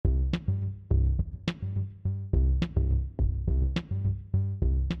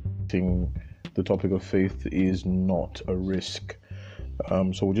The topic of faith is not a risk.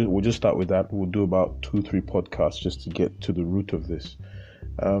 So we'll just start with that. We'll do about 2-3 podcasts just to get to the root of this.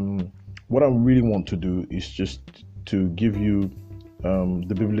 What I really want to do is just to give you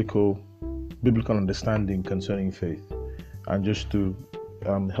the biblical understanding concerning faith, and just to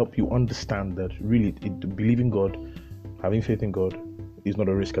help you understand that really believing God, having faith in God, is not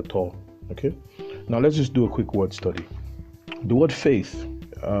a risk at all. Okay. Now let's just do a quick word study. The word faith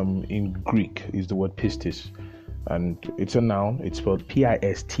in Greek is the word pistis, and it's a noun. It's spelled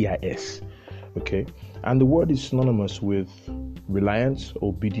Pistis. Okay, and the word is synonymous with reliance,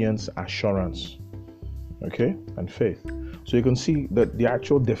 obedience, assurance. Okay, and faith. So you can see that the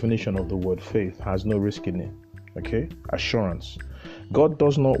actual definition of the word faith has no risk in it. Okay, assurance. God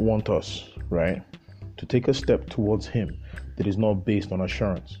does not want us, right, to take a step towards Him that is not based on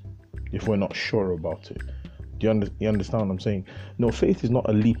assurance if we're not sure about it. You understand what I'm saying? No, faith is not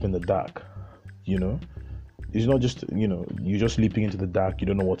a leap in the dark. It's not just, you're just leaping into the dark. You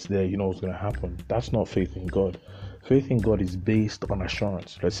don't know what's there. You know what's going to happen. That's not faith in God. Faith in God is based on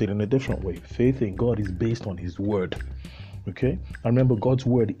assurance. Let's say it in a different way. Faith in God is based on His word. Okay? And remember, God's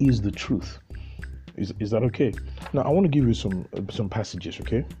word is the truth. Is that okay? Now, I want to give you some passages,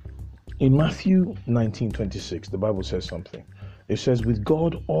 okay? In Matthew 19:26, the Bible says something. It says, with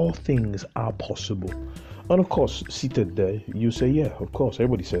God, all things are possible. And of course, seated there, you say, yeah, of course.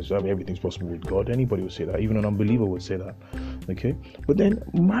 Everybody says everything's possible with God. Anybody would say that. Even an unbeliever would say that. Okay? But then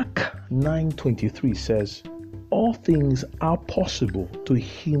Mark 9:23 says, all things are possible to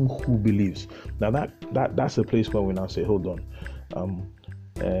him who believes. Now that's a place where we now say, hold on.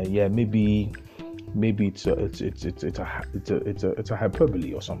 Maybe it's a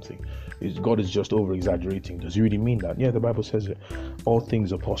hyperbole or something. God is just over exaggerating. Does He really mean that? Yeah, the Bible says it. All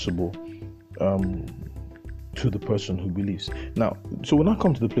things are possible to the person who believes. Now, so when I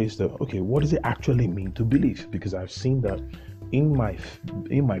come to the place that, okay, what does it actually mean to believe? Because I've seen that in my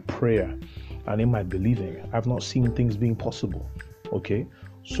prayer and in my believing, I've not seen things being possible. Okay,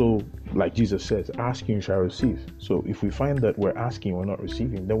 so like Jesus says, ask and you shall receive. So if we find that we're asking, we're not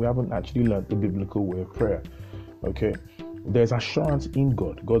receiving, then we haven't actually learned the biblical way of prayer. Okay, there's assurance in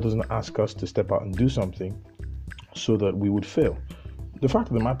God. God doesn't ask us to step out and do something so that we would fail. The fact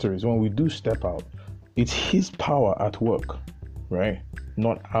of the matter is, when we do step out, it's His power at work, right?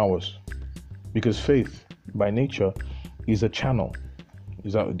 Not ours. Because faith, by nature, is a channel.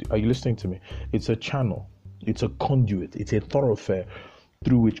 Are you listening to me? It's a channel. It's a conduit. It's a thoroughfare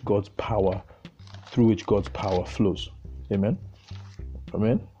through which God's power flows. Amen.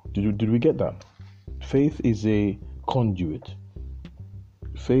 Amen. Did we get that? Faith is a conduit.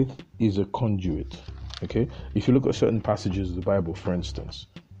 Faith is a conduit. Okay. If you look at certain passages of the Bible, for instance,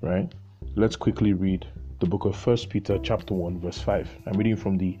 right? Let's quickly read the book of 1 Peter chapter 1 verse 5. I'm reading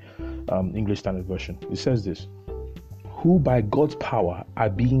from the English Standard Version. It says this: who by God's power are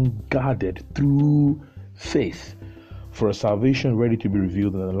being guarded through faith for a salvation ready to be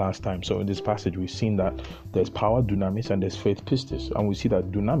revealed in the last time. So in this passage, we've seen that there's power, dunamis, and there's faith, pistis. And we see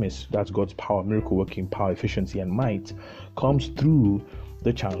that dunamis, that's God's power, miracle working power, efficiency, and might, comes through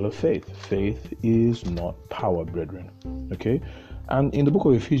the channel of faith. Faith is not power, brethren. Okay? And in the book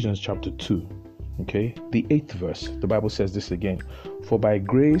of Ephesians chapter 2, okay, the 8th verse, the Bible says this again: for by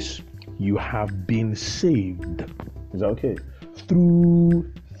grace you have been saved. Is that okay? Through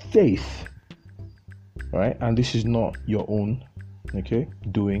faith. All right, and this is not your own, okay,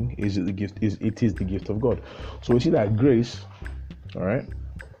 doing. It is the gift of God. So we see that grace, all right,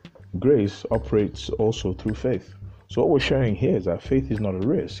 grace operates also through faith. So what we're sharing here is that faith is not a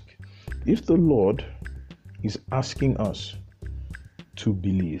risk. If the Lord is asking us to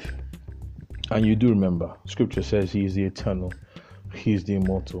believe, and you do remember, Scripture says He is the eternal, He is the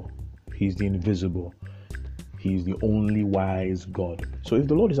immortal, He is the invisible, He is the only wise God. So if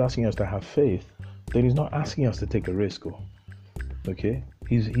the Lord is asking us to have faith, then He's not asking us to take a risk. Okay?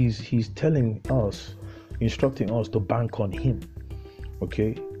 He's telling us, instructing us to bank on Him.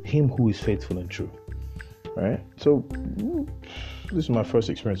 Okay? Him who is faithful and true. Right? So this is my first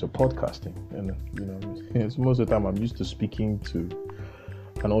experience of podcasting, and it's most of the time I'm used to speaking to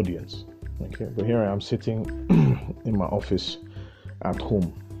an audience. Okay, but here I am sitting in my office at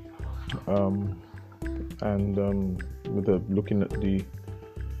home, and looking at the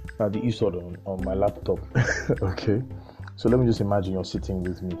eSword on my laptop. Okay, so let me just imagine you're sitting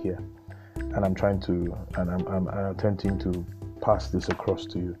with me here, and I'm attempting to pass this across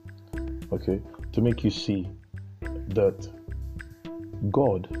to you. Okay, to make you see that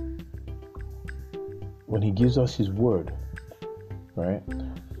God, when He gives us His word, right,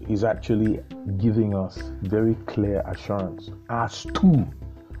 He's actually giving us very clear assurance as to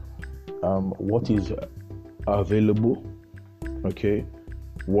what is available, okay,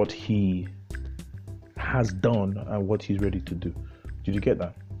 what he has done, and what he's ready to do. Did you get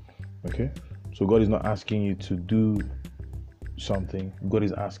that? Okay, so God is not asking you to do something. God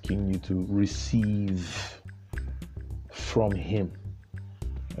is asking you to receive from him.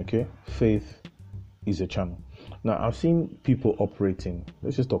 Okay, faith is a channel. Now, I've seen people operating,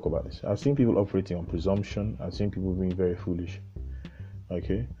 let's just talk about this. I've seen people operating on presumption. I've seen people being very foolish.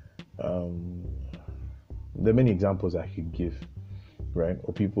 Okay, there are many examples I could give, right?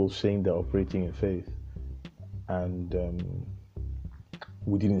 Or people saying they're operating in faith and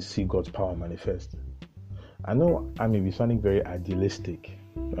we didn't see God's power manifest. I know I may be sounding very idealistic.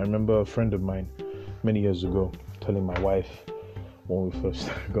 I remember a friend of mine many years ago telling my wife when we first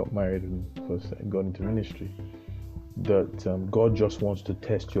got married and first got into ministry that God just wants to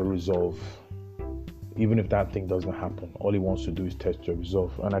test your resolve. Even if that thing doesn't happen, all he wants to do is test your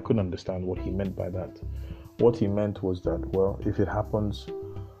resolve. And I couldn't understand what he meant by that. What he meant was that, well, if it happens,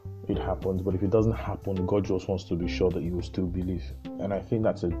 it happens. But if it doesn't happen, God just wants to be sure that you will still believe. And I think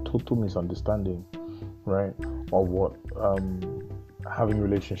that's a total misunderstanding, right, of what having a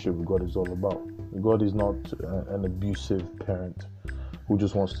relationship with God is all about. God is not an abusive parent who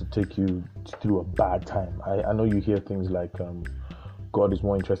just wants to take you through a bad time. I know you hear things like God is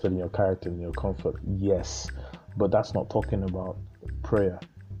more interested in your character than your comfort. Yes, but that's not talking about prayer.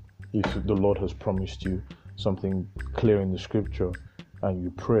 If the Lord has promised you something clear in the scripture and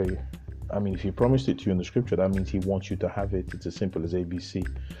you pray, I mean, if he promised it to you in the scripture, that means he wants you to have it. It's as simple as ABC.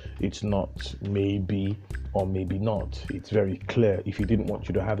 It's not maybe or maybe not. It's very clear. If he didn't want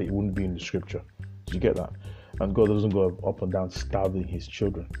you to have it, it wouldn't be in the scripture. Did you get that? And God doesn't go up and down starving his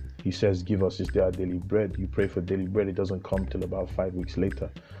children. He says, give us this day our daily bread. You pray for daily bread. It doesn't come till about 5 weeks later.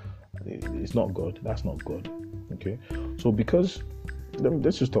 It's not God. That's not God. Okay? So because,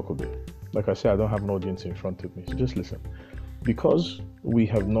 let's just talk a bit. Like I said, I don't have an audience in front of me. So just listen. Because we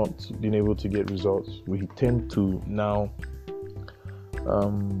have not been able to get results, we tend to now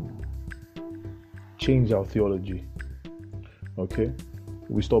change our theology. Okay?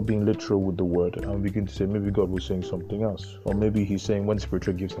 We stop being literal with the word and begin to say maybe God was saying something else, or maybe he's saying when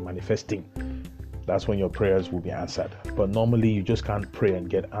spiritual gifts are manifesting, that's when your prayers will be answered. But normally you just can't pray and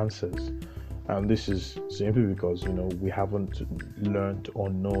get answers, and this is simply because we haven't learned or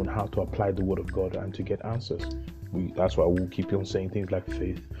known how to apply the word of God and to get answers. That's why we'll keep on saying things like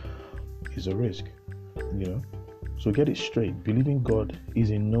faith is a risk. So get it straight. Believing God is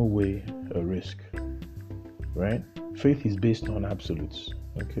in no way a risk, right? Faith is based on absolutes.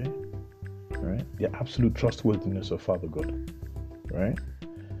 Okay, right? The absolute trustworthiness of Father God, right?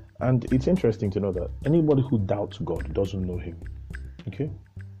 And it's interesting to know that anybody who doubts God doesn't know him. Okay,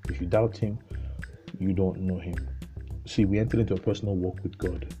 if you doubt him, you don't know him. See, we enter into a personal walk with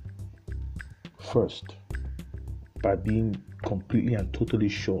God first by being completely and totally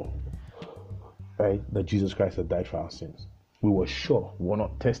sure, right, that Jesus Christ had died for our sins. We were sure. We were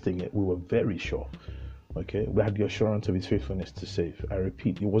not testing it. We were very sure. Okay, we had the assurance of his faithfulness to save. I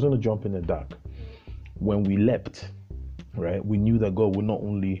repeat, it wasn't a jump in the dark. When we leapt, right, we knew that God would not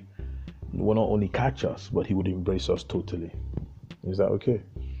only catch us, but he would embrace us totally. Is that okay?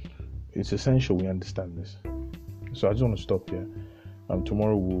 It's essential we understand this. So I just want to stop here.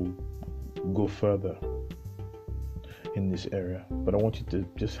 Tomorrow we'll go further in this area, but I want you to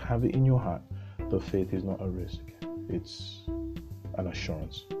just have it in your heart that faith is not a risk. It's an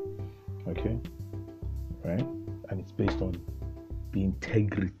assurance. Okay? Right? And it's based on the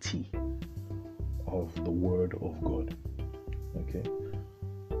integrity of the word of God. Okay?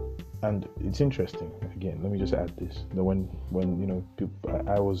 And it's interesting, again, let me just add this, that when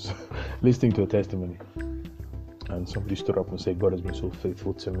I was listening to a testimony and somebody stood up and said, God has been so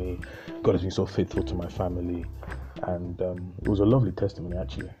faithful to me, God has been so faithful to my family, and it was a lovely testimony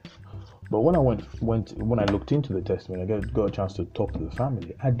actually. But when I when I looked into the testimony, I got a chance to talk to the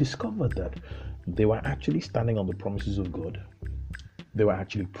family, I discovered that they were actually standing on the promises of God. They were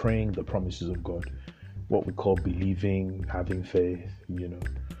actually praying the promises of God, what we call believing, having faith,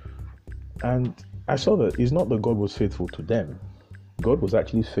 And I saw that it's not that God was faithful to them. God was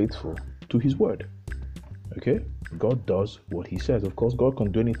actually faithful to his word. Okay? God does what he says. Of course, God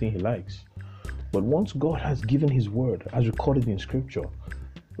can do anything he likes. But once God has given his word, as recorded in scripture,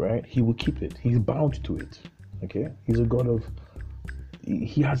 right, he will keep it. He's bound to it. Okay? He's a God of,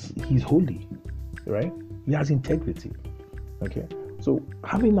 he's holy, right? He has integrity. Okay? So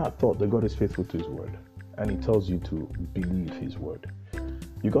having that thought that God is faithful to his word, and he tells you to believe his word,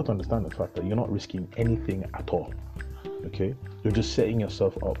 you got to understand the fact that you're not risking anything at all. Okay? You're just setting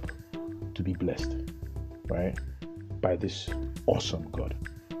yourself up to be blessed, right? By this awesome God.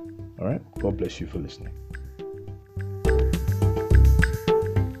 All right. God bless you for listening.